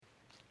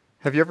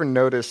Have you ever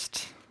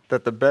noticed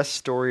that the best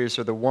stories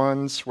are the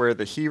ones where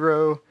the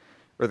hero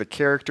or the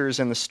characters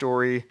in the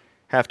story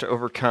have to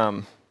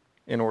overcome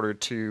in order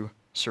to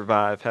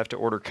survive, have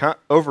to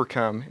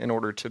overcome in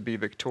order to be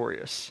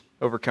victorious?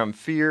 Overcome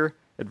fear,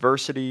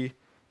 adversity,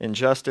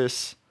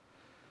 injustice.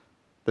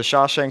 The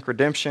Shawshank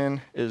Redemption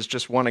is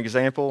just one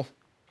example.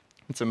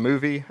 It's a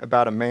movie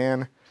about a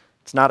man.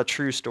 It's not a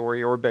true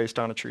story or based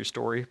on a true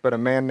story, but a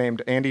man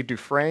named Andy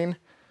Dufresne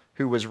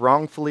who was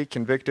wrongfully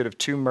convicted of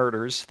 2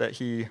 murders that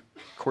he,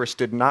 of course,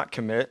 did not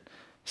commit,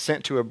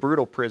 sent to a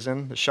brutal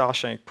prison, the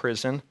Shawshank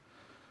Prison,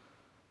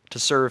 to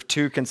serve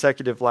 2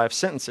 consecutive life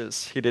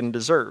sentences he didn't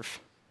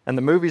deserve. And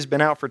the movie's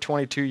been out for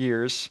 22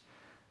 years,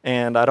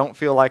 and I don't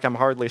feel like I'm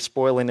hardly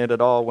spoiling it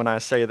at all when I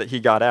say that he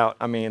got out.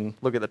 I mean,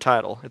 look at the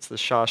title. It's the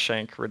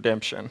Shawshank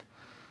Redemption.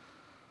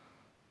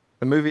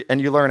 The movie,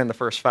 and you learn in the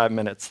first 5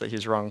 minutes that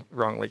he's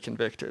wrongly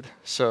convicted.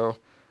 So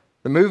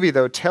the movie,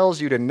 though, tells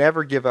you to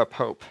never give up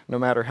hope, no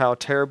matter how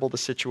terrible the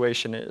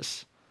situation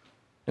is.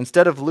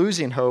 Instead of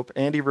losing hope,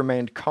 Andy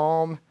remained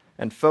calm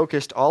and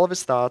focused all of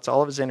his thoughts,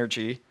 all of his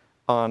energy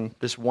on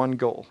this one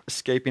goal,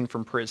 escaping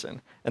from prison.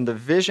 And the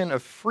vision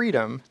of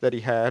freedom that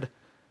he had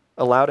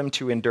allowed him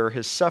to endure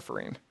his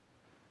suffering.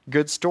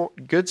 Good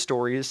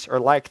stories are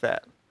like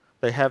that.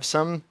 They have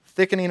some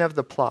thickening of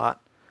the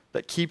plot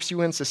that keeps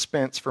you in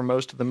suspense for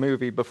most of the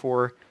movie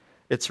before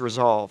it's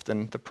resolved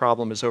and the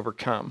problem is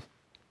overcome.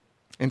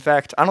 In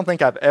fact, I don't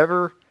think I've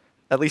ever,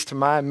 at least to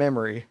my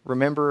memory,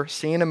 remember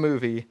seeing a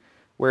movie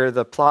where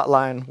the plot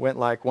line went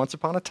like, once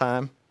upon a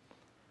time,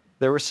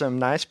 there were some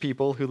nice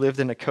people who lived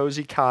in a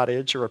cozy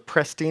cottage or a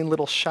pristine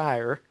little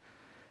shire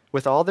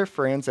with all their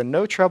friends, and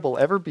no trouble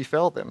ever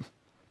befell them,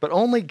 but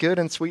only good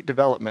and sweet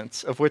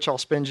developments, of which I'll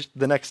spend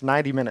the next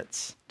 90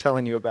 minutes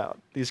telling you about,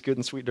 these good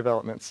and sweet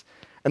developments.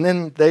 And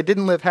then they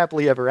didn't live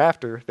happily ever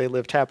after, they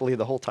lived happily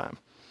the whole time.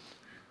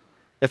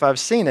 If I've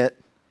seen it,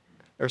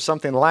 or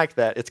something like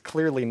that, it's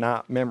clearly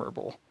not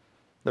memorable.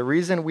 The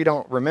reason we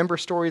don't remember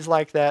stories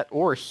like that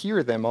or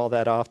hear them all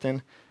that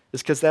often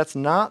is because that's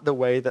not the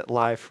way that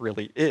life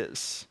really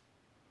is.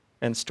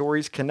 And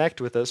stories connect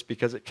with us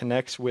because it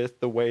connects with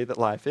the way that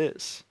life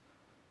is.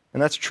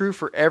 And that's true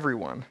for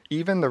everyone,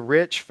 even the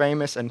rich,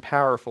 famous, and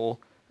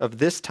powerful of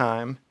this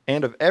time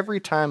and of every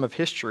time of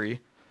history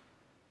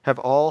have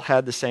all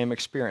had the same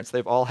experience.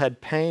 They've all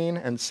had pain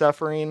and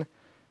suffering,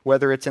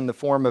 whether it's in the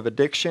form of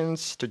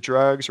addictions to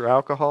drugs or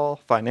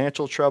alcohol,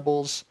 financial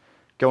troubles,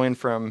 going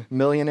from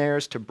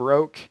millionaires to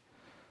broke.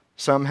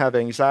 Some have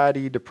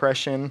anxiety,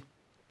 depression,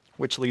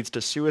 which leads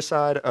to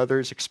suicide.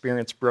 Others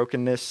experience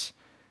brokenness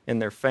in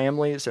their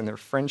families and their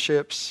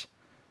friendships.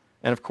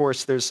 And of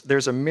course,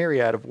 there's a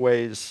myriad of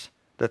ways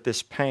that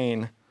this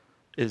pain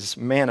is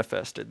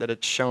manifested, that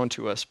it's shown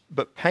to us.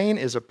 But pain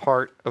is a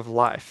part of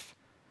life.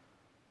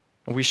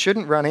 And we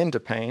shouldn't run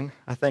into pain.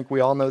 I think we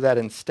all know that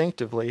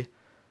instinctively.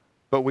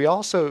 But we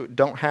also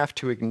don't have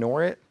to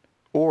ignore it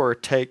or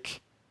take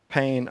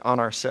pain on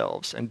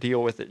ourselves and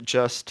deal with it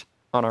just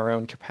on our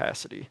own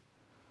capacity.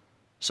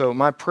 So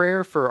my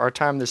prayer for our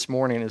time this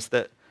morning is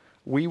that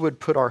we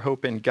would put our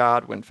hope in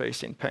God when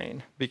facing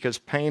pain, because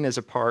pain is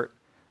a part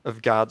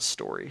of God's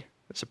story.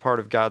 It's a part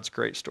of God's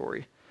great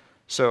story.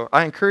 So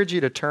I encourage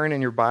you to turn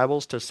in your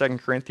Bibles to 2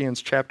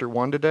 Corinthians chapter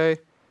 1 today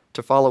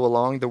to follow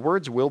along. The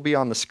words will be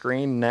on the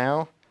screen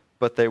now,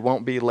 but they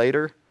won't be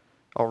later.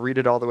 I'll read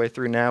it all the way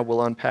through now.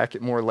 We'll unpack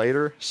it more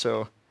later.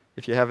 So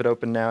if you have it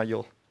open now,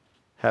 you'll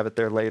have it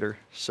there later.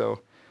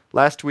 So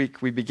last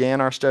week we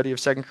began our study of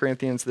 2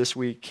 Corinthians. This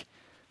week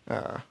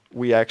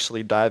we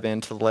actually dive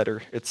into the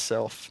letter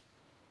itself.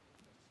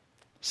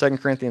 2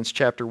 Corinthians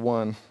chapter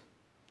 1.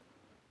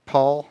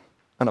 Paul,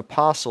 an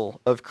apostle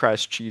of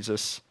Christ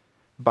Jesus,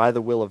 by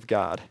the will of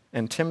God,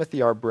 and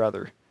Timothy our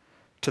brother,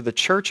 to the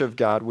church of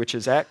God which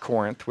is at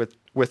Corinth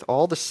with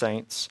all the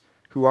saints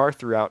who are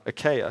throughout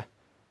Achaia.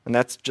 And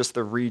that's just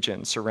the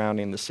region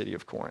surrounding the city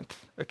of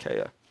Corinth,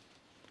 Achaia.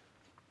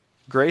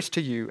 Grace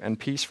to you and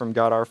peace from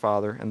God our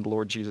Father and the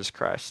Lord Jesus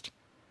Christ.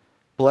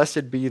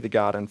 Blessed be the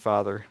God and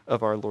Father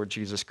of our Lord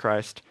Jesus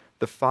Christ,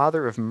 the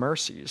Father of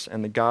mercies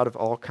and the God of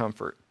all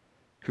comfort,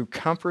 who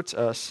comforts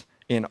us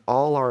in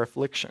all our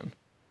affliction,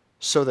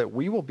 so that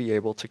we will be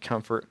able to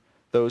comfort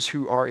those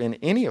who are in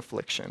any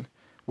affliction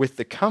with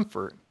the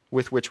comfort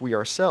with which we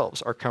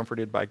ourselves are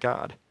comforted by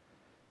God.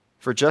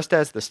 For just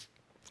as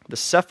the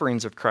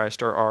sufferings of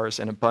Christ are ours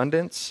in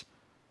abundance,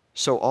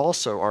 so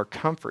also our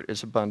comfort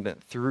is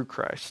abundant through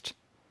Christ.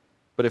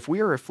 But if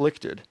we are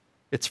afflicted,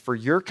 it's for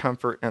your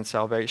comfort and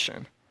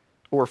salvation.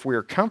 Or if we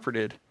are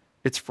comforted,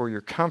 it's for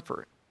your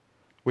comfort,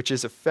 which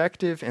is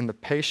effective in the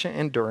patient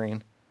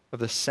enduring of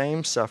the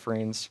same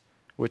sufferings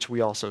which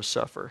we also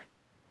suffer.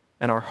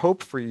 And our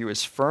hope for you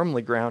is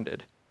firmly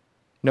grounded,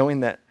 knowing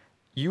that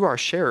you are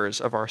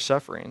sharers of our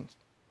sufferings,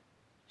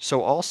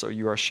 so also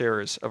you are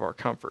sharers of our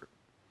comfort.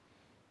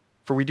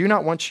 For we do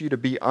not want you to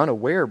be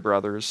unaware,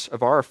 brothers,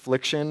 of our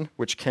affliction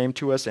which came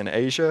to us in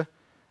Asia.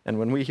 And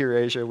when we hear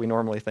Asia, we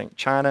normally think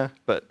China,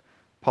 but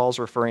Paul's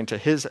referring to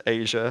his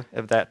Asia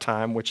of that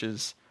time, which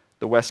is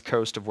the west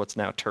coast of what's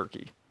now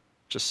Turkey,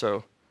 just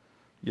so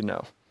you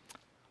know.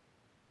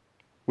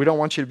 We don't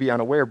want you to be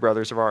unaware,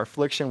 brothers, of our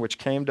affliction which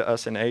came to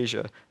us in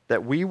Asia,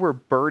 that we were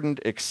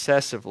burdened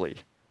excessively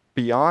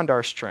beyond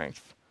our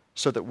strength,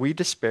 so that we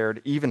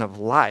despaired even of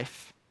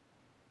life.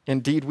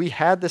 Indeed, we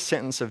had the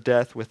sentence of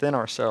death within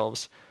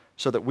ourselves,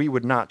 so that we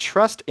would not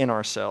trust in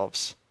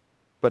ourselves,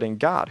 but in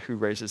God who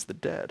raises the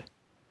dead,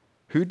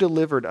 who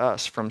delivered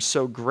us from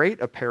so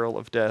great a peril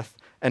of death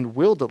and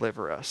will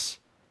deliver us,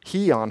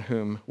 he on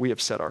whom we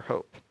have set our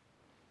hope.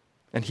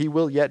 And he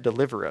will yet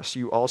deliver us,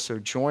 you also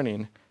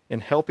joining in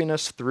helping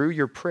us through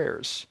your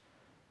prayers,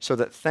 so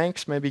that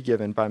thanks may be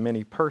given by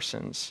many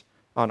persons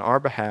on our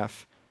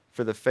behalf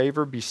for the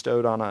favor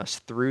bestowed on us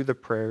through the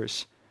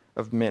prayers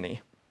of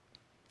many.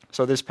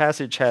 So this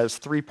passage has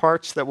 3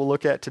 parts that we'll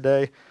look at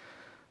today: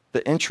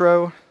 the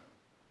intro,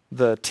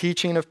 the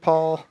teaching of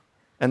Paul,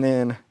 and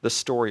then the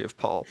story of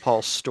Paul,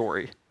 Paul's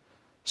story.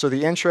 So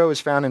the intro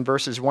is found in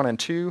verses 1 and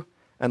 2,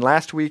 and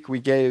last week we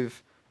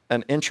gave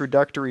an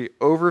introductory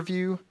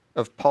overview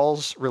of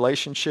Paul's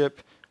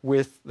relationship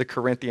with the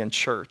Corinthian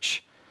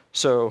church.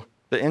 So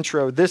the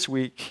intro this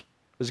week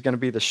is going to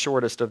be the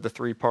shortest of the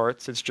 3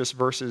 parts. It's just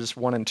verses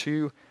 1 and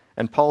 2,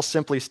 and Paul's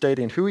simply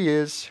stating who he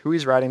is, who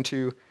he's writing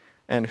to,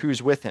 and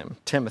who's with him,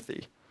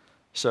 Timothy.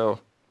 So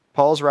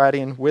Paul's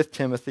writing with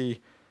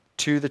Timothy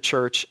to the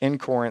church in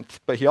Corinth,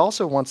 but he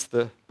also wants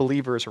the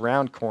believers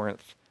around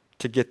Corinth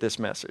to get this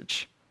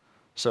message.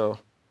 So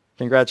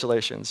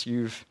congratulations,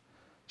 you've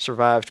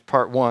survived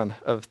part 1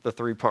 of the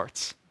 3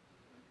 parts.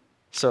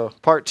 So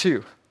part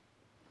 2.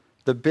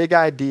 The big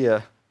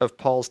idea of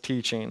Paul's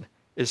teaching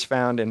is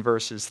found in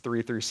verses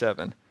 3 through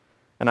 7.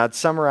 And I'd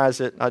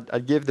summarize it,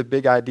 I'd give the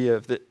big idea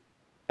of it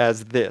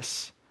as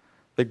this: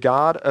 the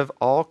God of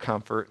all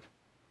comfort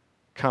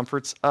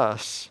comforts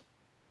us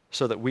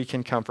so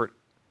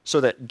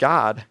that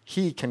God,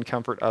 he can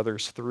comfort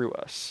others through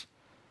us.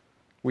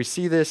 We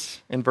see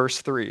this in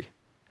verse 3.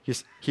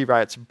 He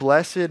writes,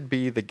 "Blessed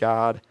be the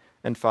God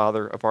and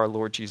Father of our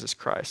Lord Jesus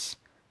Christ,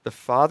 the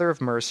Father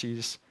of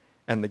mercies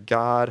and the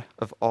God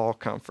of all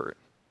comfort."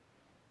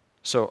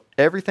 So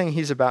everything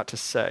he's about to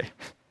say,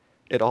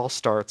 it all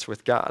starts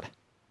with God,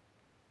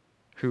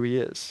 who he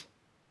is.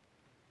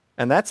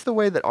 And that's the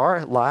way that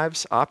our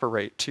lives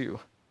operate too.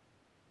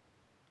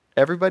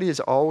 Everybody is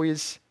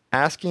always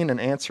asking and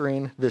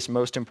answering this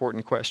most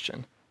important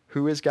question: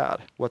 who is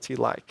God? What's he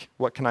like?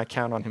 What can I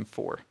count on him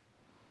for?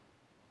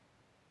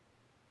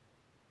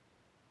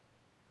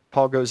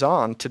 Paul goes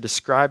on to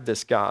describe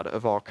this God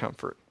of all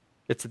comfort.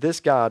 It's this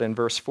God in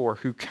verse 4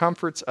 who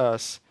comforts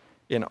us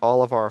in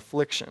all of our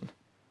affliction,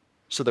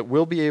 so that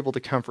we'll be able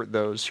to comfort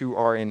those who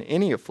are in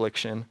any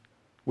affliction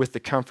with the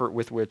comfort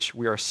with which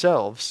we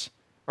ourselves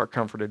are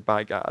comforted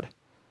by God.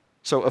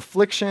 So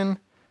affliction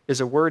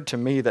is a word to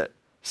me that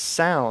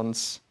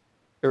sounds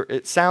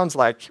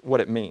like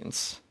what it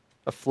means.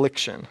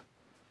 Affliction.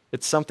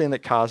 It's something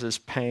that causes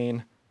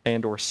pain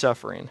and or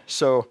suffering.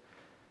 So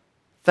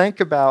think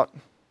about,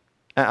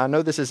 I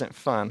know this isn't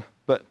fun,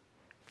 but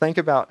think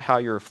about how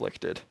you're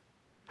afflicted,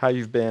 how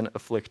you've been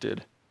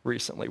afflicted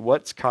recently.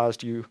 What's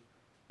caused you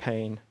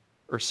pain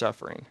or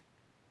suffering?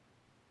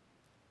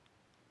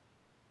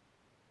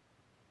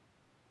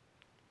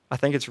 I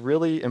think it's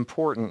really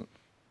important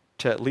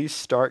to at least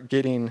start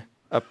getting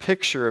a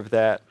picture of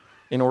that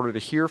in order to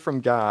hear from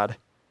God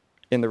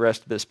in the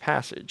rest of this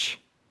passage.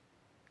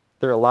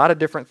 There are a lot of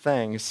different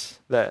things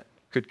that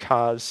could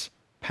cause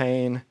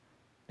pain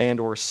and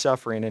or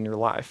suffering in your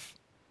life.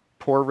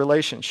 Poor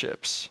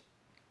relationships,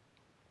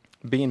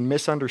 being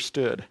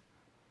misunderstood,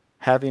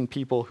 having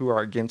people who are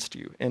against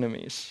you,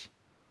 enemies.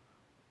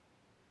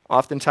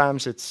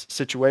 Oftentimes it's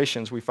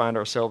situations we find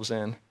ourselves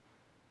in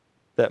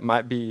that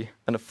might be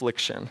an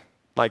affliction.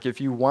 Like if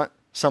you want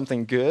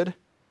something good,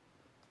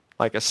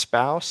 like a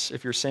spouse,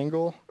 if you're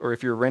single, or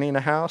if you're renting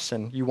a house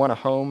and you want a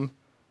home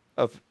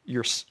of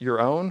your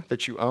own,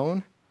 that you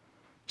own,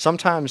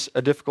 sometimes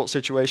a difficult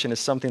situation is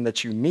something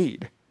that you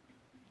need,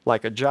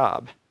 like a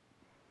job.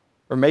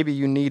 Or maybe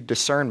you need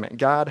discernment.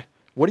 God,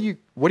 what do you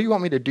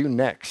want me to do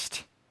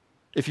next?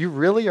 If you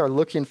really are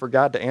looking for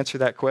God to answer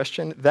that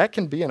question, that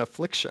can be an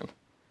affliction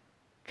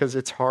because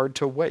it's hard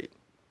to wait.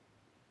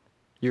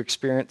 You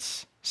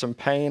experience some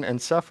pain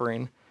and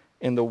suffering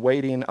in the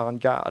waiting on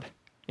God,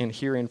 in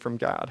hearing from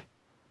God.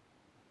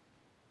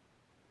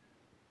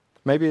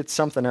 Maybe it's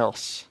something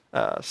else,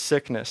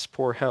 sickness,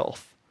 poor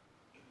health.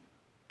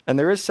 And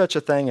there is such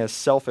a thing as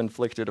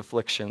self-inflicted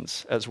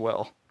afflictions as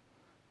well.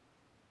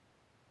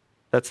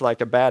 That's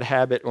like a bad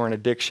habit or an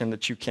addiction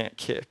that you can't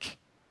kick.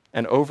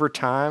 And over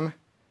time,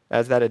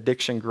 as that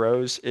addiction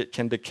grows, it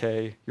can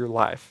decay your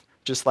life.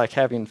 Just like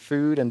having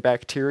food and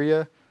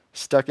bacteria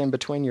stuck in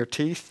between your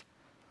teeth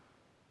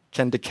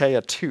can decay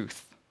a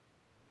tooth.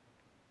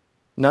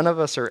 None of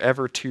us are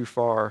ever too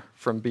far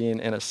from being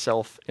in a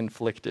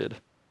self-inflicted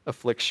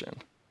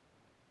affliction.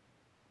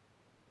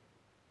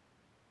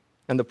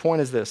 And the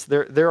point is this: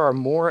 there are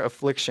more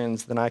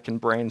afflictions than I can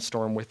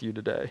brainstorm with you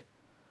today.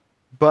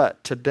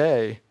 But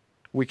today,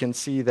 we can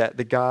see that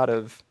the God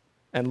of,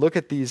 and look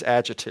at these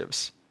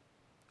adjectives,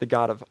 the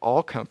God of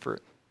all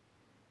comfort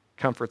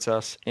comforts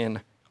us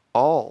in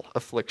all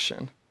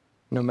affliction,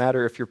 no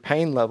matter if your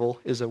pain level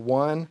is a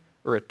 1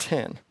 or a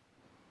 10,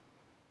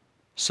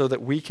 so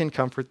that we can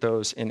comfort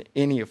those in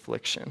any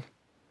affliction.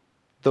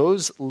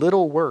 Those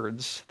little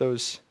words,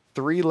 those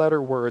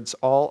 3-letter words,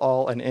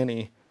 all, and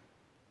any,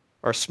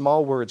 are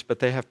small words, but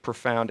they have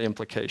profound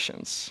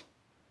implications.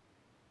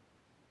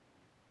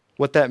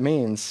 What that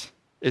means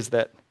is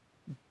that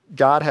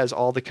God has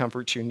all the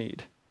comfort you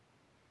need,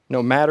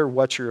 no matter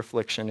what your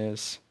affliction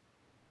is,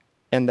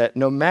 and that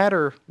no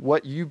matter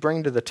what you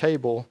bring to the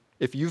table,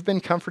 if you've been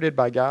comforted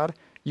by God,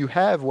 you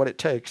have what it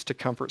takes to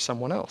comfort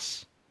someone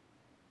else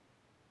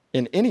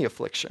in any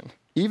affliction,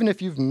 even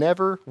if you've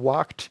never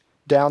walked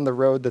down the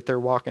road that they're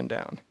walking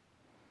down.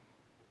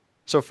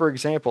 So, for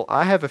example,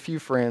 I have a few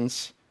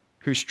friends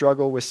who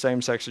struggle with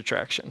same-sex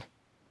attraction,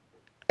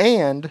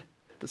 and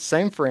the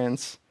same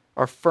friends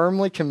are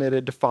firmly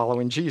committed to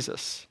following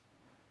Jesus.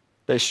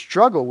 They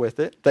struggle with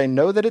it. They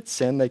know that it's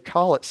sin. They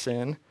call it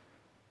sin.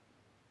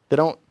 They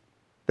don't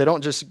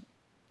just,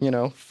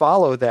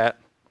 follow that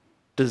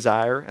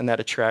desire and that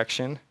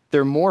attraction.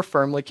 They're more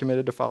firmly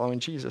committed to following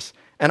Jesus.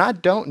 And I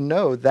don't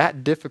know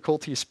that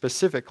difficulty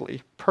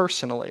specifically,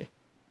 personally.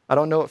 I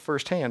don't know it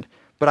firsthand.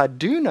 But I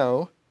do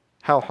know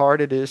how hard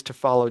it is to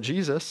follow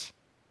Jesus,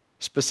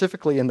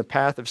 specifically in the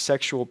path of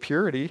sexual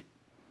purity.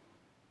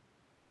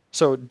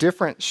 So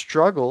different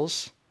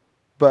struggles,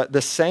 but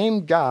the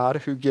same God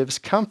who gives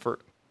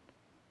comfort.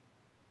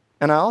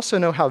 And I also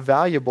know how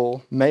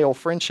valuable male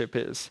friendship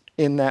is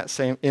in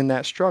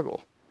that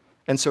struggle.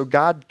 And so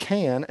God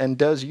can and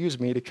does use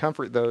me to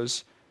comfort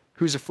those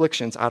whose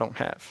afflictions I don't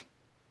have.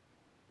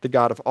 The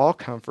God of all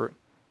comfort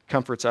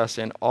comforts us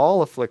in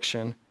all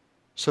affliction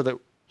so that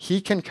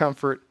he can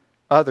comfort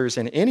others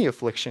in any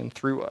affliction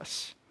through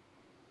us.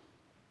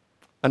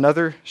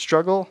 Another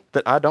struggle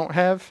that I don't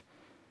have,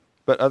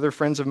 but other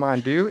friends of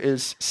mine do,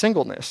 is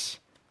singleness.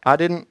 I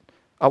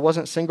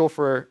wasn't single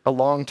for a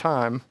long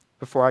time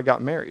before I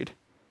got married.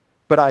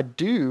 But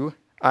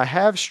I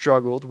have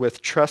struggled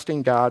with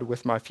trusting God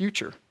with my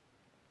future,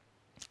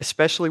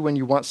 especially when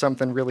you want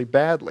something really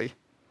badly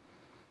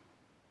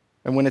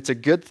and when it's a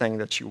good thing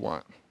that you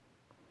want.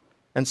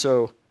 And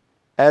so,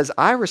 as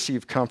I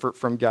receive comfort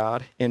from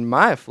God in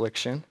my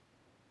affliction,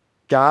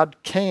 God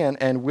can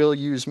and will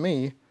use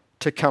me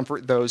to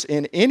comfort those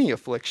in any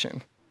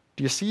affliction.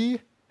 Do you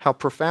see how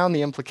profound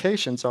the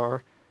implications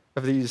are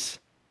of these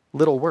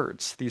little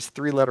words, these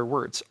 3-letter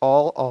words,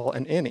 all,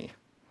 and any?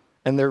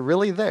 And they're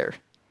really there.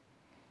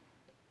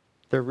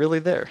 They're really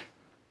there.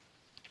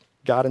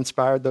 God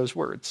inspired those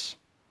words.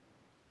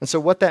 And so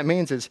what that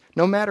means is,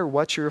 no matter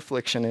what your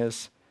affliction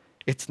is,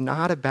 it's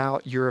not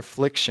about your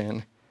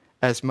affliction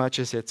as much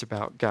as it's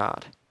about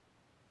God,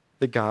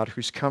 the God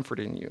who's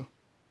comforting you,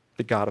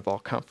 the God of all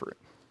comfort.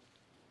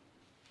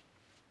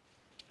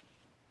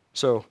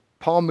 So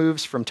Paul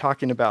moves from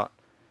talking about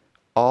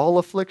all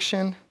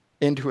affliction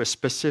into a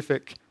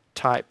specific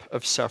type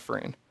of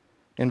suffering.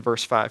 In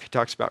verse 5, he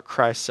talks about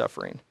Christ's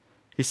suffering.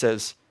 He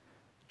says,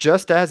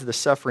 just as the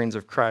sufferings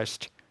of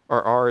Christ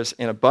are ours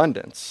in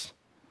abundance,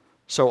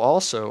 so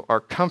also our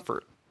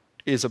comfort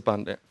is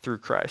abundant through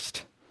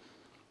Christ.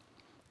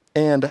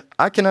 And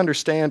I can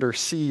understand or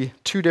see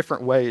 2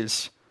 different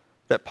ways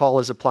that Paul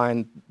is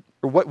applying,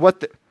 or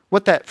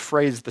what that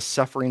phrase, the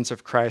sufferings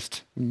of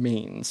Christ,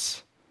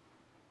 means.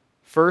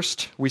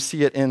 First, we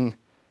see it in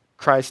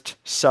Christ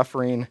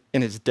suffering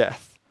in his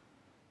death.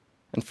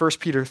 And 1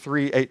 Peter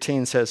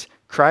 3:18 says,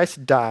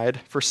 Christ died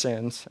for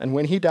sins, and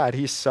when he died,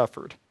 he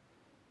suffered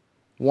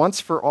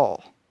once for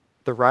all,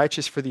 the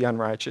righteous for the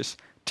unrighteous,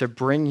 to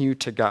bring you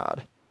to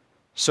God.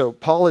 So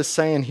Paul is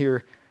saying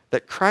here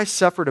that Christ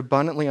suffered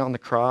abundantly on the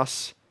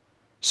cross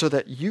so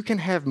that you can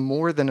have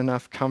more than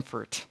enough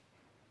comfort.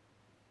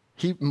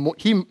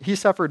 He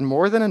suffered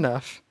more than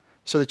enough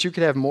so that you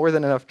could have more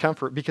than enough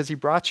comfort because he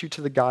brought you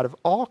to the God of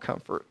all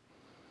comfort.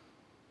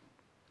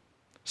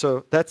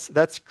 So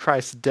that's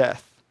Christ's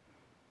death.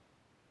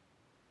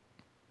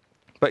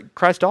 But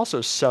Christ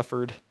also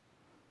suffered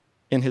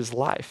in his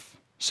life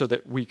so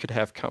that we could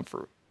have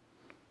comfort.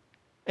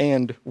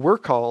 And we're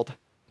called,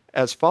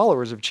 as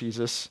followers of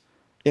Jesus,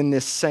 in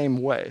this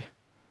same way,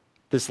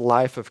 this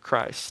life of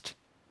Christ.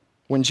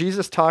 When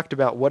Jesus talked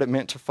about what it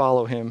meant to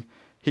follow him,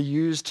 he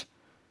used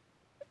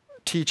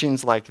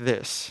teachings like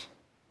this.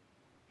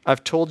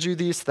 I've told you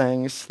these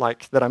things,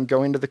 like that I'm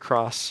going to the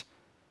cross,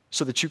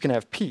 so that you can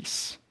have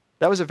peace.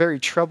 That was a very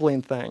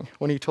troubling thing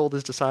when he told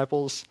his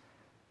disciples,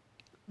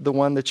 the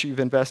one that you've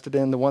invested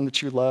in, the one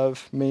that you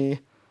love, me,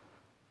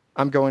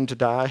 I'm going to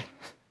die,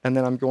 and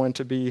then I'm going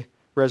to be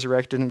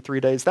resurrected in 3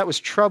 days. That was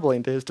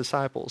troubling to his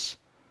disciples.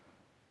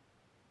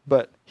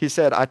 But he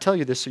said, I tell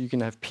you this so you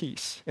can have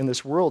peace. In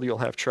this world you'll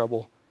have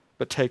trouble,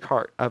 but take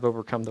heart, I've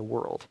overcome the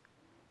world.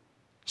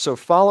 So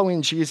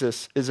following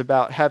Jesus is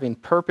about having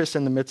purpose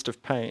in the midst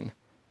of pain.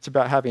 It's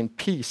about having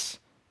peace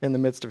in the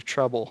midst of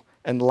trouble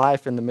and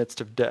life in the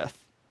midst of death.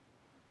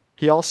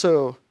 He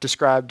also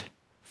described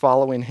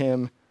following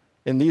him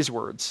in these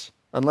words,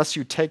 unless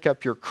you take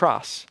up your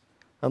cross,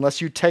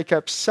 unless you take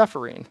up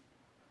suffering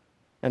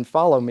and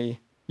follow me,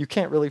 you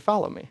can't really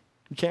follow me.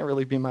 You can't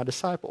really be my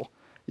disciple.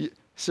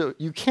 So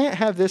you can't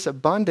have this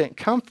abundant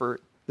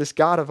comfort, this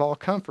God of all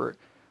comfort,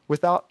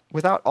 without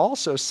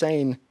also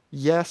saying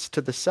yes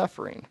to the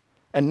suffering.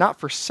 And not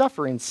for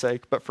suffering's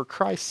sake, but for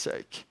Christ's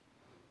sake.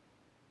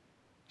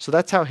 So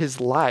that's how his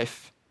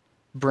life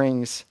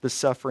brings the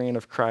suffering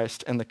of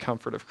Christ and the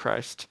comfort of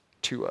Christ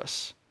to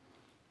us.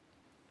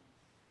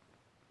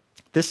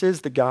 This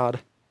is the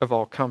God of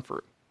all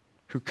comfort,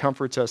 who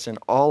comforts us in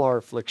all our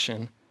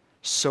affliction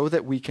so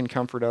that we can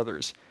comfort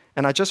others.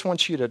 And I just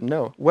want you to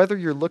know, whether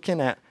you're looking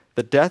at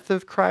the death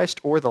of Christ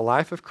or the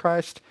life of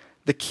Christ,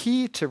 the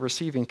key to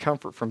receiving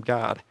comfort from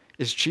God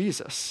is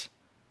Jesus.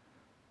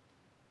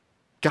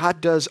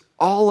 God does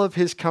all of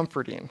his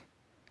comforting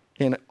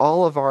in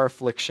all of our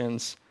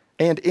afflictions,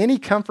 and any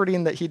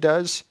comforting that he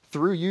does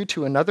through you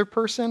to another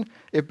person,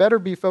 it better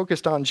be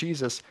focused on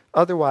Jesus.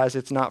 Otherwise,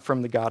 it's not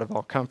from the God of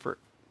all comfort.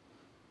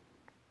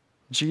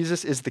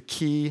 Jesus is the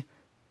key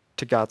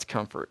to God's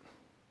comfort.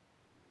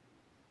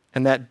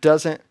 And that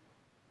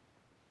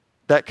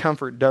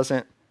comfort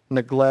doesn't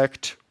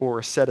neglect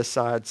or set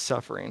aside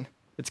suffering.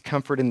 It's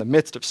comfort in the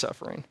midst of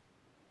suffering.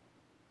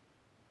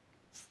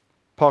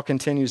 Paul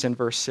continues in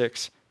verse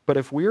 6, but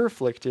if we are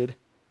afflicted,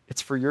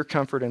 it's for your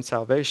comfort and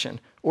salvation.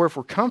 Or if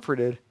we're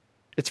comforted,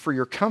 it's for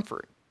your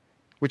comfort,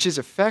 which is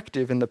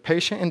effective in the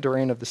patient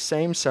enduring of the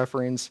same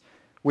sufferings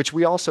which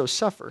we also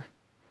suffer.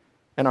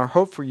 And our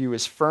hope for you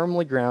is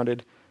firmly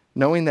grounded,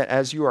 knowing that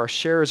as you are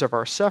sharers of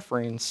our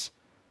sufferings,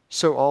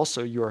 so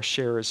also you are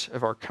sharers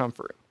of our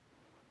comfort.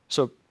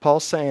 So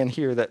Paul's saying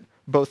here that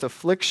both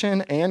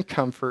affliction and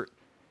comfort,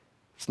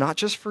 it's not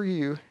just for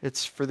you,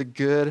 it's for the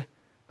good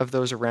of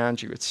those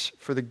around you. It's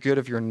for the good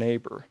of your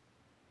neighbor.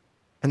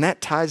 And that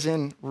ties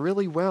in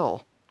really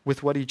well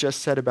with what he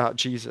just said about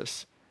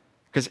Jesus.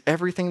 Because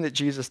everything that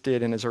Jesus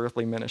did in his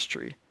earthly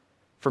ministry,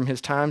 from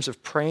his times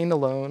of praying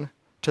alone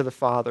to the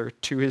Father,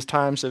 to his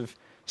times of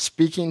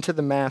speaking to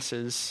the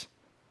masses,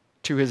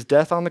 to his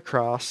death on the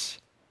cross,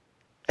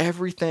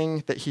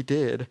 everything that he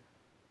did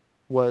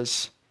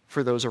was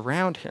for those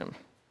around him.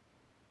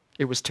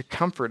 It was to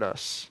comfort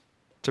us,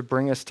 to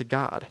bring us to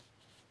God.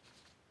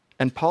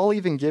 And Paul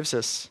even gives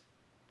us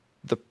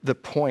the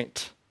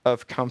point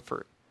of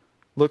comfort.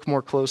 Look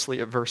more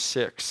closely at verse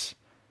 6.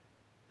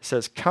 It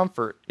says,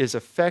 comfort is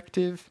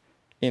effective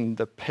in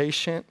the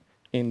patient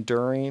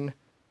enduring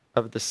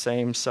of the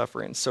same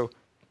suffering. So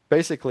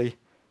basically,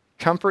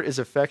 comfort is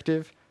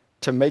effective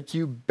to make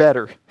you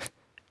better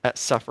at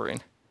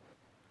suffering.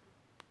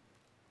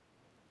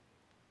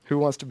 Who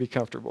wants to be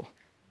comfortable?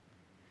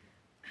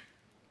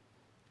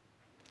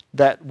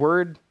 That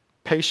word,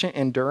 patient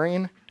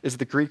enduring, is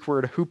the Greek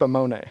word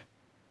hupomone,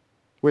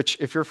 which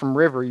if you're from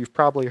River, you've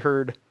probably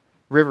heard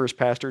River's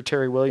pastor,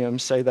 Terry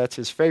Williams, say that's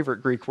his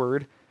favorite Greek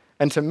word.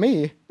 And to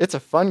me, it's a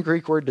fun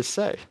Greek word to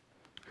say,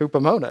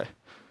 hupomone.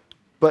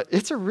 But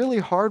it's a really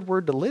hard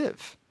word to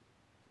live.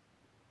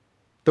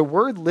 The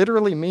word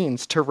literally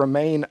means to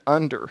remain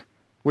under,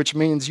 which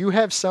means you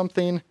have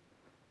something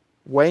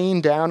weighing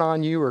down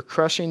on you or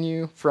crushing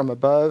you from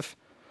above.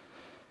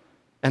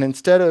 And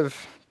instead of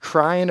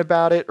crying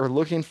about it or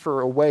looking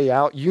for a way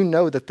out, you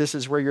know that this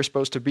is where you're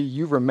supposed to be.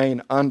 You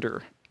remain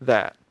under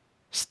that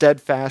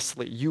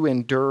steadfastly. You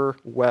endure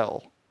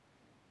well.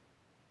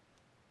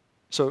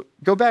 So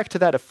go back to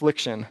that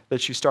affliction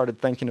that you started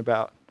thinking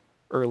about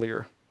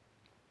earlier.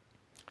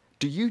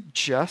 Do you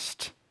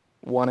just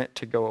want it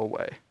to go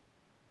away?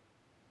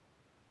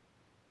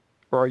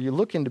 Or are you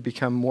looking to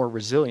become more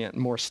resilient,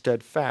 more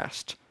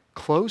steadfast,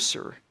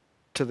 closer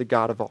to the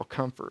God of all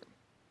comfort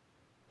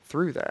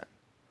through that?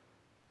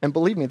 And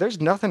believe me, there's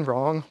nothing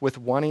wrong with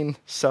wanting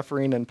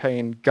suffering and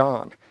pain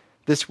gone.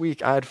 This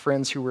week, I had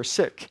friends who were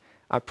sick.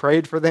 I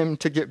prayed for them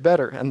to get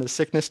better and the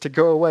sickness to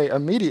go away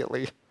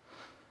immediately.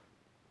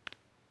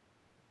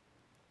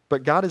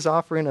 But God is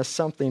offering us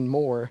something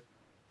more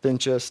than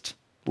just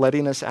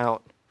letting us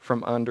out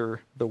from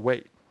under the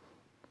weight.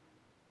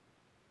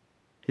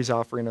 He's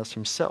offering us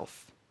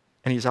himself.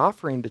 And he's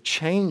offering to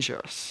change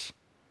us,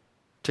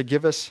 to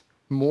give us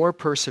more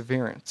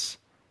perseverance,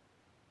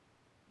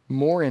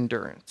 more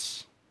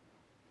endurance.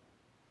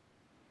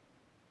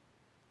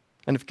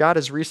 And if God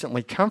has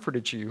recently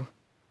comforted you,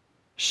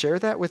 share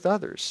that with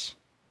others.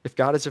 If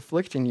God is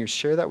afflicting you,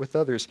 share that with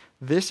others.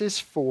 This is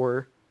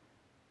for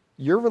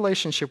your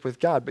relationship with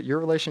God, but your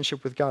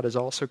relationship with God is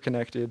also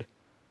connected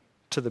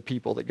to the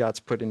people that God's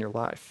put in your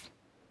life.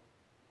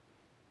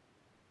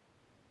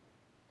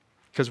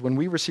 Because when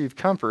we receive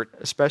comfort,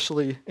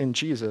 especially in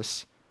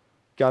Jesus,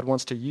 God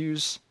wants to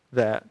use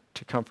that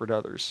to comfort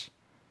others.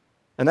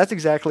 And that's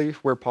exactly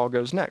where Paul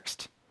goes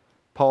next.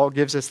 Paul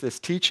gives us this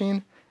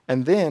teaching,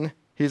 and then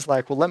he's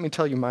like, well, let me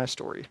tell you my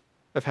story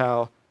of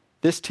how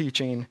this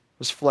teaching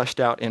was fleshed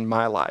out in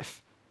my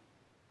life.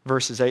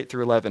 Verses 8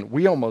 through 11,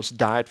 we almost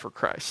died for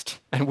Christ,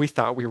 and we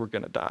thought we were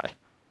going to die.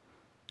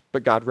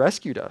 But God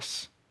rescued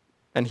us,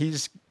 and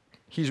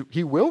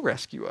he will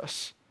rescue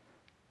us,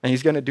 and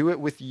he's going to do it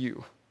with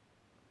you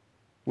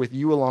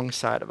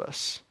alongside of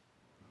us.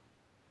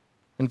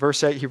 In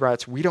verse 8, he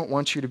writes, we don't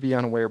want you to be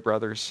unaware,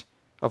 brothers,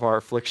 of our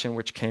affliction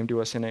which came to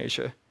us in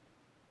Asia.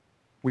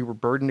 we were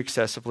burdened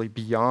excessively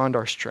beyond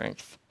our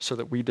strength, so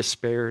that we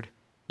despaired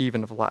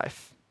even of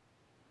life.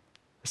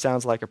 It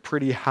sounds like a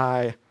pretty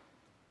high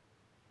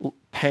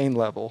pain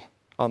level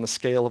on the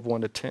scale of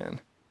 1 to 10.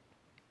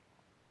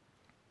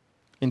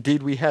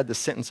 Indeed, we had the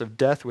sentence of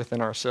death within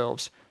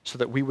ourselves, so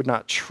that we would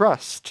not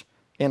trust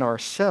in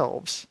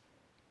ourselves,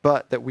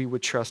 but that we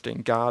would trust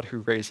in God who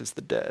raises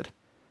the dead.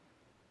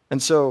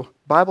 And so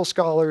Bible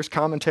scholars,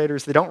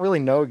 commentators, they don't really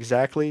know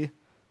exactly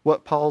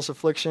what Paul's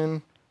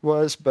affliction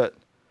was, but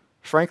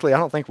frankly, I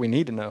don't think we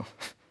need to know.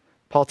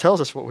 Paul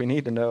tells us what we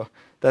need to know,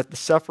 that the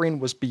suffering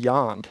was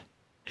beyond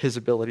his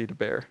ability to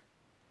bear.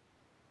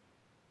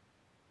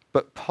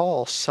 But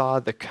Paul saw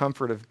the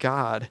comfort of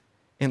God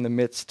in the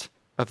midst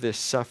of this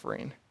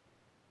suffering.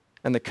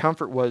 And the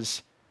comfort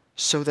was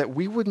so that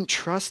we wouldn't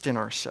trust in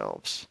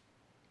ourselves,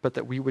 but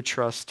that we would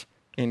trust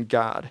in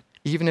God.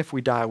 Even if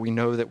we die, we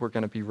know that we're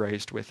going to be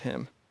raised with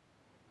him.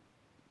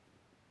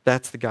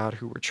 That's the God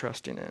who we're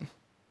trusting in.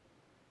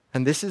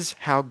 And this is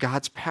how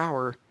God's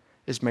power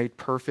is made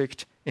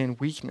perfect in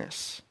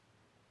weakness.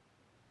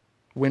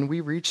 When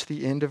we reach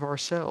the end of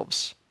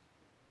ourselves,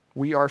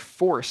 we are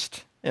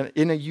forced, and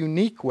in a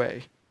unique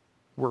way,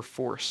 we're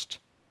forced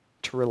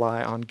to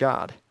rely on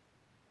God.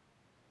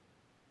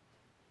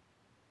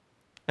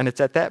 And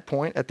it's at that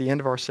point, at the end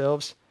of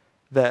ourselves,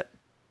 that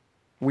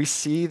we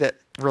see that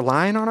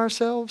relying on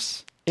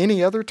ourselves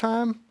any other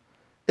time,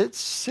 it's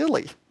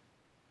silly.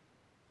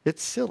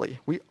 It's silly.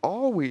 We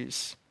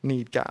always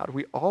need God.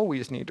 We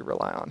always need to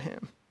rely on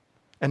him.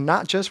 And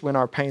not just when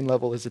our pain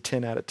level is a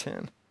 10 out of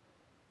 10.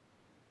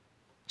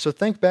 So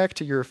think back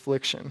to your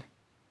affliction.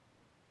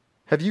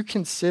 Have you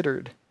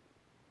considered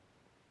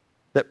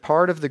that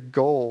part of the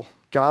goal,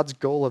 God's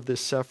goal of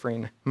this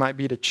suffering, might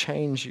be to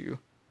change you,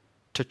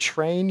 to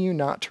train you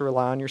not to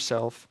rely on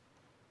yourself,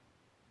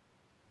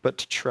 but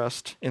to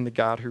trust in the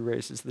God who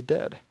raises the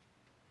dead?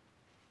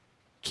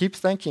 Keep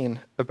thinking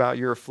about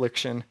your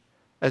affliction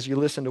as you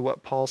listen to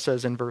what Paul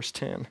says in verse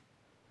 10.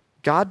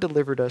 God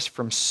delivered us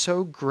from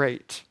so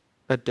great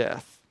a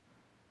death,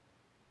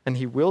 and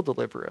he will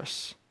deliver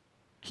us,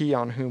 he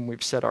on whom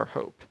we've set our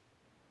hope,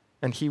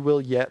 and he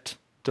will yet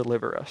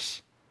deliver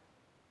us.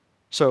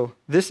 So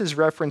this is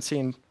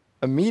referencing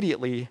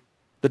immediately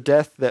the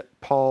death that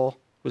Paul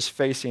was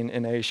facing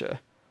in Asia.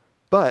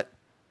 But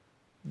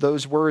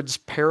those words,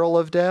 peril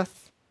of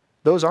death,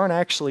 those aren't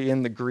actually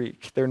in the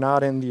Greek. They're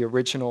not in the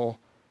original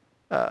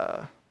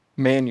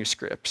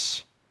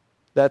manuscripts.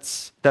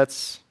 That's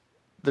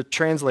the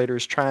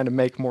translators trying to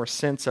make more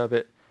sense of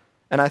it.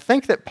 And I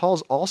think that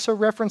Paul's also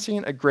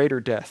referencing a greater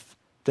death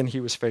than he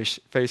was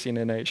facing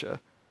in Asia.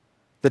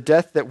 The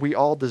death that we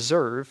all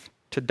deserve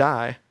to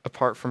die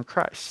apart from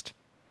Christ.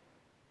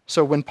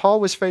 So when Paul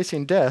was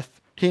facing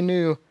death, he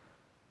knew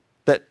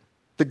that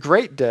the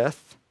great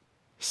death,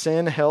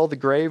 sin, hell, the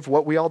grave,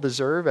 what we all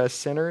deserve as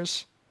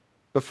sinners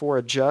before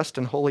a just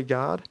and holy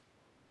God,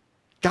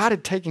 God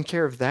had taken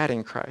care of that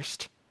in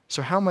Christ.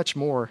 So how much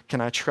more can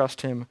I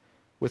trust him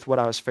with what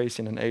I was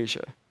facing in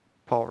Asia?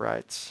 Paul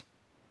writes,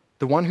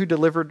 the one who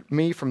delivered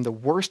me from the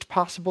worst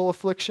possible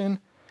affliction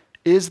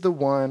is the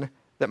one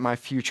that my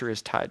future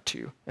is tied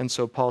to. And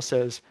so Paul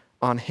says,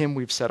 on him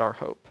we've set our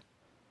hope.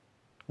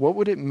 What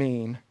would it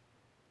mean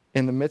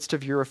in the midst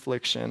of your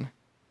affliction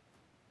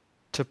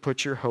to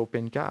put your hope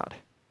in God?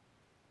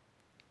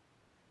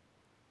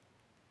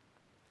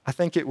 I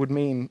think it would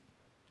mean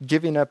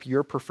giving up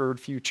your preferred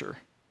future.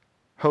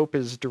 Hope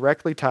is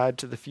directly tied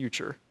to the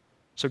future.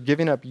 So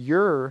giving up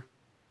your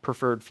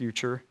preferred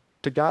future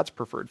to God's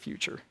preferred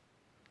future.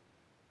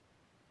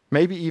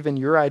 Maybe even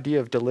your idea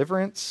of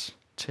deliverance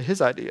to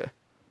his idea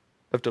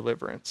of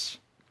deliverance.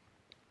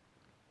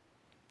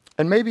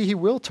 And maybe he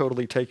will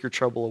totally take your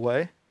trouble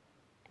away.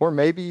 Or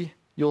maybe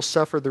you'll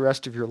suffer the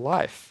rest of your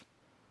life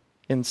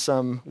in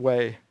some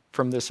way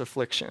from this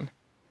affliction.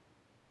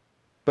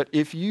 But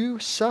if you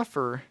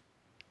suffer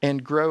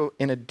and grow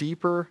in a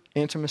deeper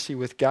intimacy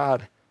with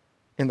God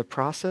in the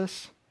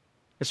process,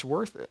 it's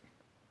worth it.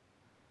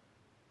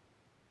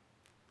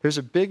 There's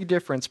a big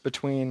difference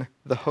between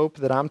the hope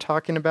that I'm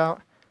talking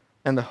about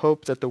and the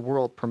hope that the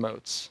world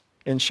promotes.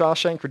 In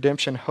Shawshank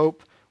Redemption,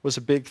 hope was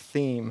a big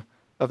theme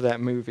of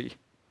that movie.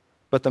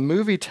 But the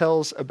movie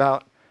tells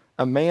about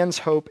a man's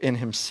hope in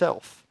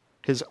himself,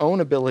 his own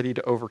ability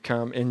to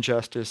overcome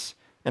injustice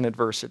and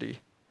adversity.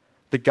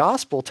 The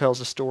gospel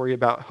tells a story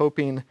about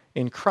hoping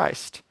in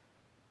Christ,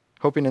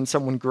 hoping in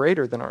someone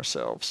greater than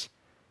ourselves,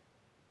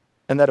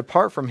 and that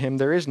apart from him,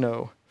 there is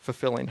no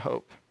fulfilling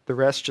hope. The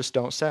rest just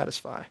don't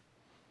satisfy.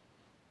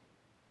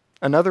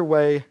 Another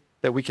way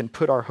that we can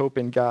put our hope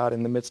in God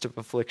in the midst of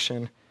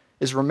affliction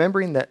is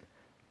remembering that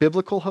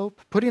biblical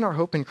hope, putting our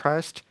hope in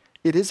Christ,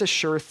 it is a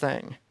sure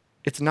thing.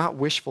 It's not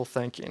wishful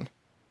thinking.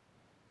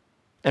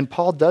 And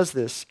Paul does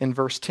this in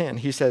verse 10.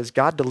 He says,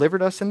 God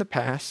delivered us in the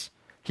past,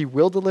 he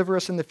will deliver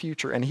us in the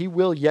future, and he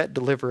will yet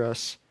deliver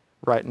us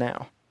right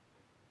now.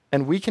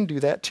 And we can do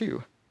that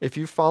too. If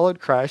you followed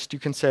Christ, you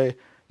can say,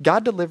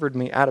 God delivered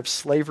me out of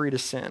slavery to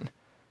sin.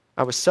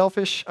 I was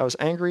selfish, I was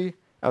angry,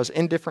 I was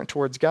indifferent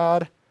towards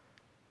God.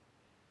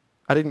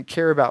 I didn't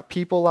care about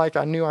people like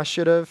I knew I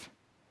should have.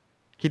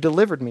 He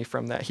delivered me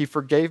from that. He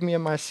forgave me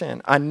of my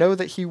sin. I know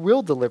that he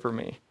will deliver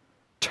me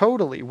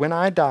totally. When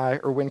I die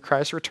or when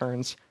Christ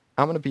returns,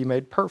 I'm going to be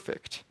made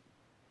perfect.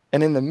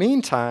 And in the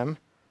meantime,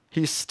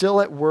 he's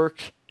still at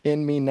work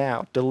in me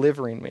now,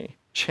 delivering me,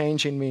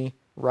 changing me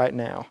right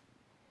now.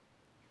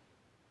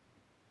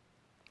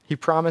 He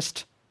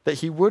promised that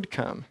he would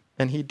come,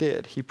 and he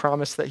did. He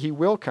promised that he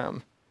will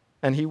come,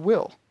 and he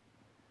will.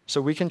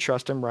 So we can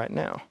trust him right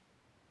now.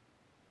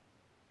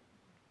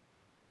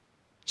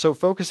 So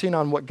focusing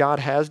on what God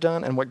has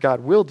done and what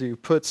God will do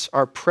puts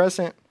our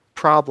present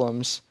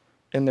problems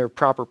in their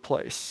proper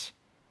place.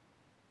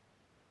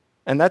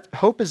 And that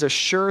hope is a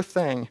sure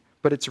thing,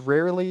 but it's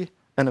rarely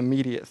an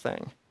immediate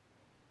thing.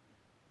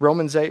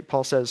 Romans 8,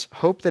 Paul says,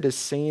 hope that is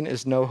seen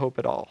is no hope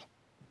at all.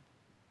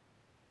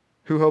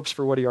 Who hopes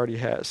for what he already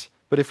has?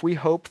 But if we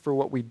hope for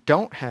what we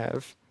don't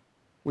have,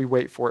 we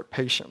wait for it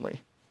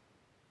patiently.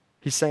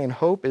 He's saying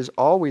hope is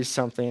always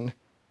something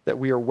that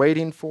we are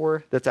waiting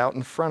for that's out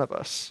in front of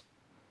us.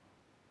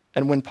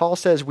 And when Paul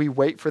says we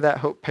wait for that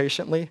hope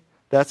patiently,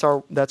 that's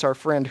our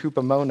friend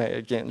hupomone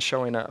again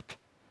showing up.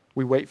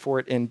 We wait for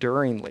it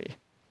enduringly.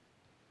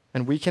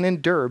 And we can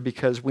endure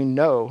because we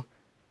know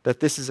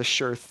that this is a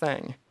sure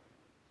thing.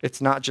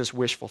 It's not just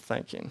wishful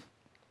thinking.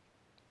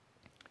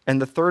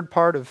 And the third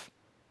part of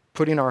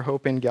putting our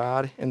hope in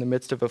God in the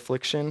midst of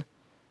affliction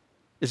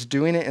is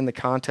doing it in the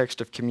context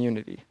of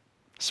community,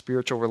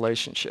 spiritual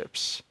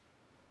relationships.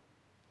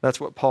 That's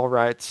what Paul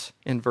writes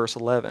in verse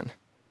 11.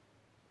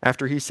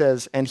 After he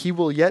says, and he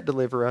will yet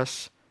deliver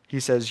us,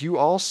 he says, you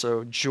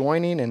also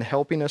joining and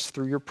helping us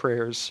through your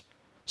prayers,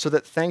 so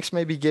that thanks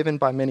may be given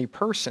by many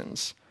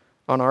persons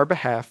on our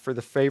behalf for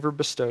the favor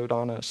bestowed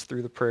on us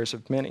through the prayers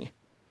of many.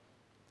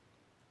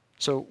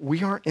 So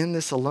we aren't in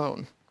this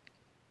alone.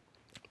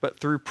 But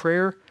through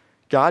prayer,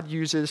 God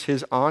uses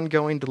his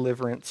ongoing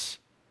deliverance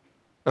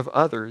of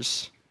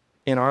others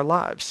in our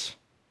lives.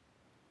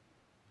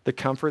 The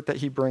comfort that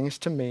he brings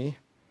to me,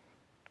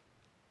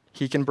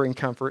 he can bring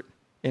comfort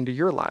into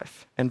your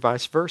life, and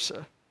vice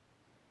versa.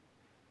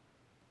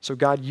 So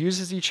God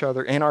uses each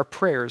other and our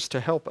prayers to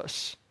help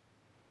us.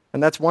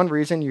 And that's one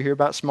reason you hear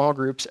about small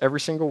groups every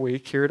single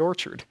week here at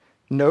Orchard.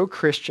 No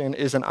Christian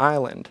is an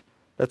island.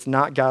 That's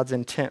not God's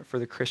intent for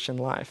the Christian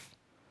life.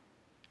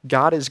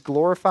 God is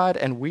glorified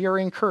and we are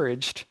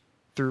encouraged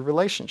through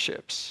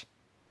relationships.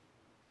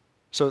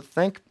 So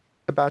think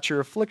about your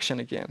affliction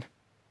again.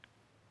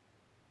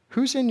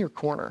 Who's in your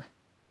corner?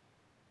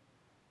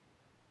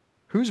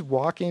 Who's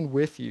walking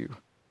with you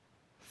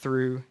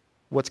through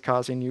what's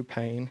causing you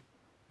pain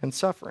and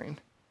suffering?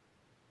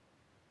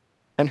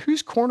 And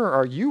whose corner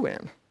are you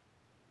in?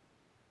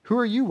 Who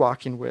are you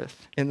walking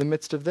with in the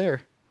midst of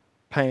their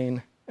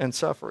pain and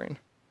suffering?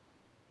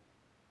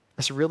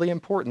 That's really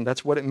important.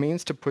 That's what it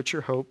means to put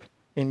your hope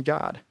in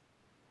God.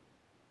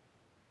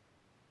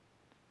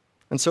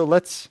 And so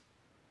let's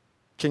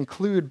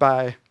conclude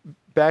by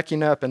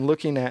backing up and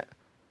looking at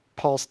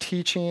Paul's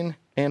teaching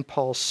and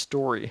Paul's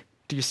story.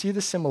 Do you see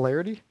the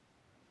similarity?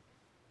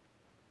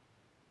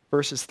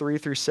 Verses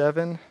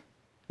 3-7,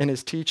 in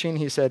his teaching,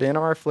 he said, in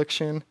our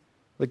affliction,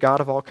 the God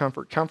of all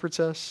comfort comforts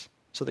us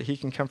so that he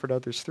can comfort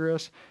others through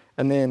us.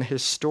 And then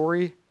his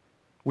story,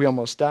 we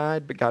almost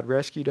died, but God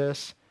rescued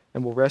us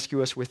and will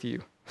rescue us with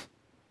you.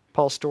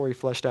 Paul's story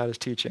fleshed out his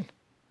teaching.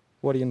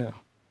 What do you know?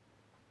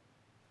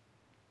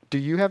 Do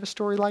you have a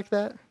story like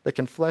that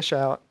can flesh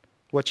out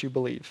what you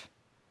believe?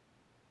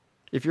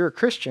 If you're a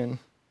Christian,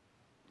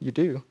 you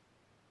do.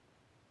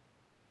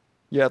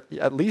 You have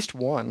at least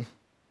one.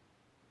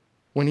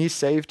 When he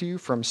saved you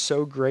from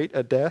so great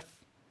a death,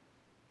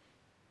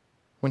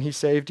 when he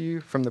saved you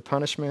from the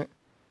punishment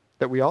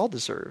that we all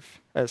deserve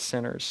as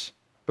sinners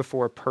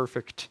before a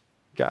perfect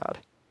God.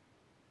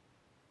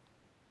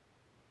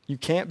 You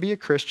can't be a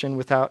Christian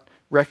without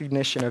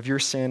recognition of your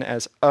sin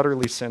as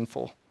utterly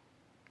sinful.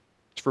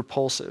 It's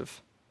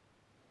repulsive.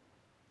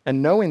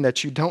 And knowing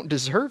that you don't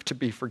deserve to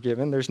be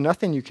forgiven, there's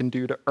nothing you can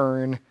do to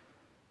earn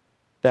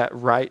that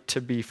right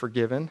to be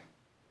forgiven.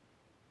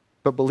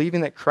 But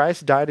believing that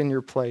Christ died in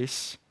your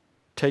place,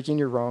 taking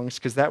your wrongs,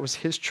 because that was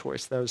his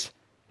choice. That was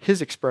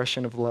his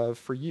expression of love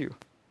for you.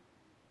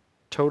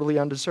 Totally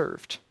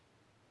undeserved.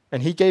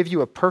 And he gave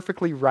you a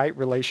perfectly right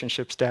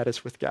relationship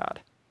status with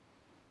God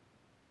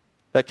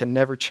that can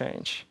never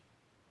change.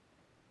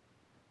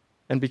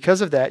 And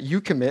because of that, you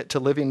commit to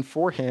living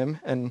for him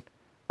and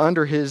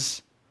under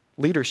his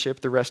leadership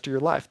the rest of your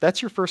life.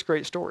 That's your first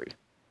great story.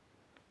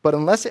 But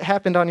unless it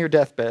happened on your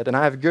deathbed, and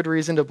I have good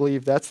reason to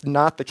believe that's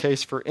not the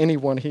case for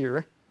anyone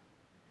here,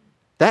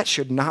 that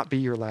should not be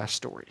your last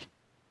story.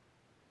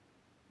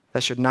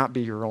 That should not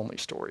be your only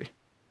story.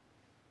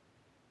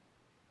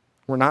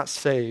 We're not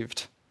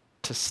saved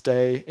to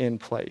stay in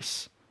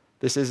place.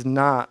 This is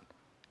not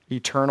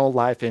eternal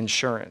life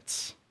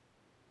insurance.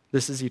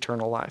 This is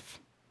eternal life.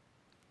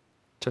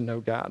 To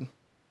know God,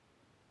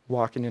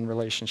 walking in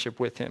relationship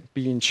with him,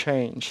 being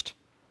changed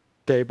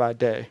day by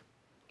day,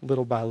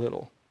 little by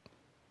little,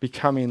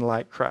 becoming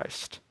like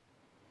Christ.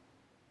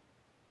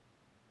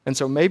 And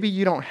so maybe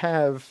you don't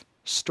have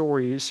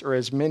stories, or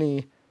as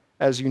many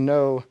as you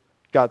know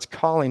God's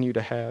calling you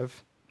to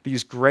have,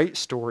 these great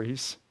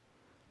stories,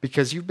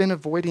 because you've been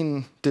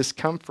avoiding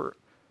discomfort.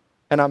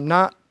 And I'm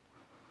not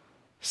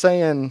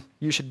saying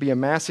you should be a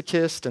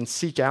masochist and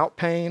seek out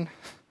pain,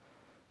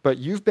 but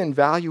you've been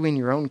valuing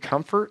your own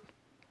comfort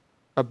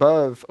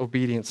above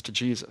obedience to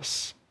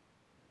Jesus.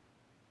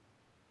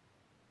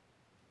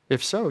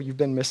 If so, you've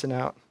been missing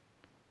out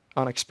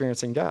on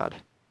experiencing God.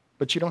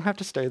 But you don't have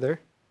to stay there.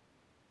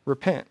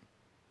 Repent.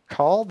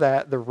 Call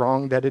that the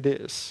wrong that it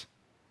is.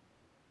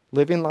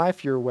 Living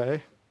life your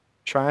way,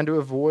 trying to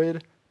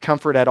avoid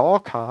comfort at all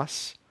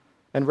costs,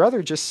 and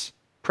rather just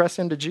press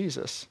into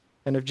Jesus.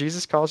 And if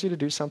Jesus calls you to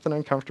do something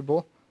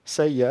uncomfortable,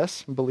 say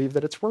yes and believe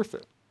that it's worth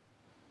it.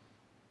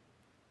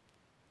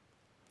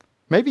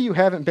 Maybe you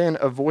haven't been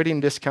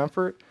avoiding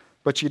discomfort,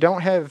 but you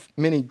don't have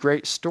many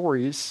great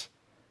stories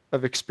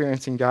of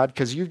experiencing God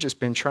because you've just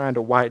been trying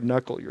to white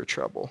knuckle your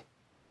trouble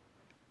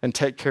and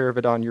take care of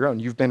it on your own.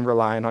 You've been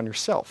relying on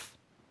yourself,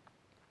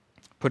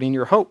 putting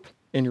your hope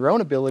in your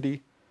own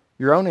ability,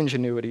 your own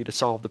ingenuity to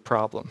solve the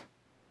problem.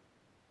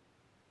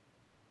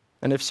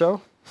 And if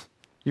so,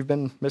 you've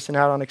been missing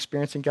out on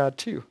experiencing God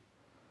too.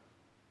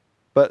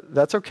 But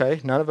that's okay.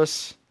 None of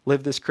us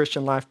live this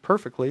Christian life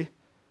perfectly.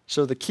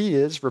 So the key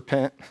is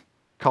repent,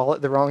 call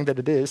it the wrong that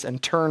it is,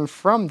 and turn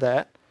from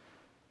that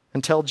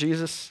and tell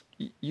Jesus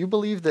you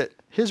believe that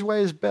his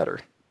way is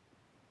better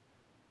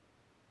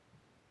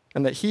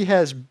and that he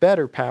has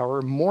better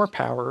power, more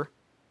power,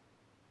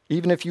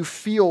 even if you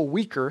feel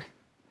weaker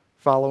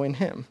following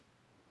him.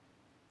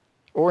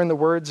 Or in the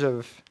words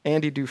of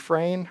Andy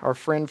Dufresne, our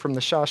friend from the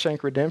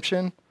Shawshank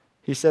Redemption,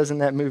 he says in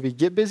that movie,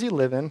 get busy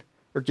living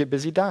or get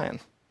busy dying.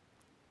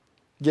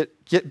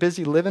 Get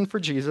busy living for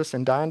Jesus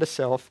and dying to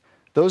self.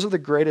 Those are the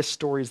greatest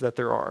stories that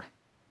there are.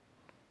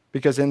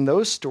 Because in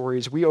those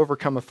stories, we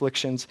overcome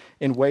afflictions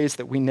in ways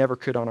that we never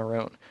could on our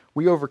own.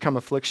 We overcome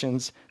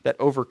afflictions that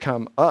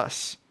overcome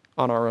us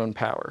on our own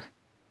power.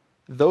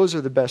 Those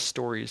are the best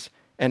stories.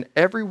 And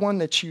everyone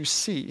that you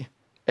see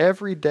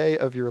every day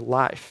of your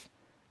life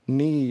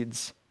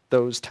needs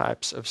those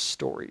types of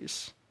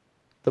stories.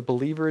 The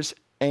believers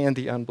and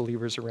the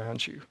unbelievers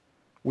around you.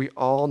 We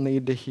all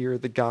need to hear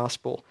the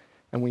gospel,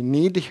 and we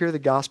need to hear the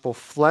gospel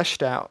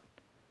fleshed out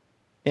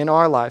in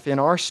our life, in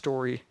our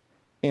story,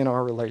 in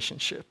our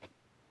relationship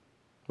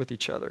with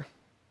each other.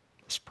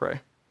 Let's pray.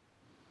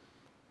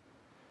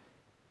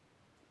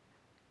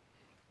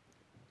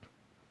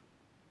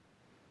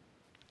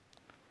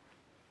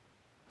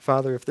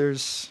 Father, if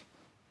there's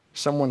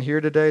someone here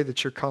today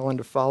that you're calling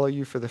to follow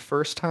you for the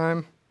first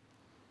time,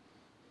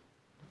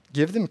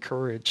 give them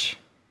courage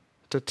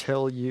to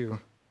tell you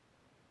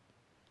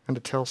and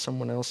to tell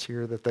someone else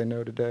here that they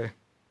know today.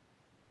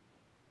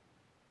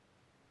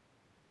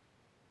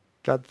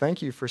 God,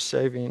 thank you for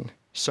saving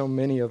so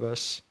many of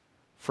us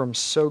from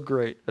so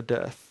great a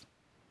death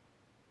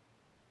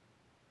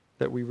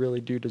that we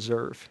really do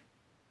deserve.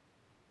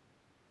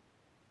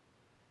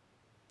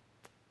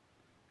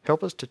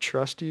 Help us to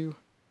trust you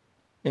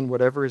in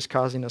whatever is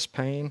causing us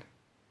pain.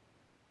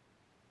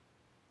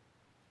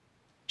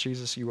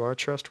 Jesus, you are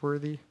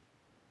trustworthy.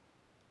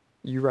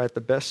 You write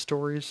the best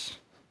stories.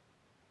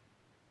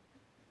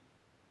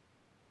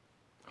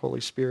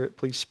 Holy Spirit,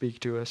 please speak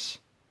to us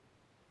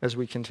as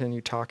we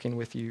continue talking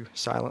with you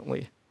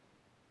silently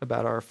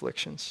about our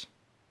afflictions.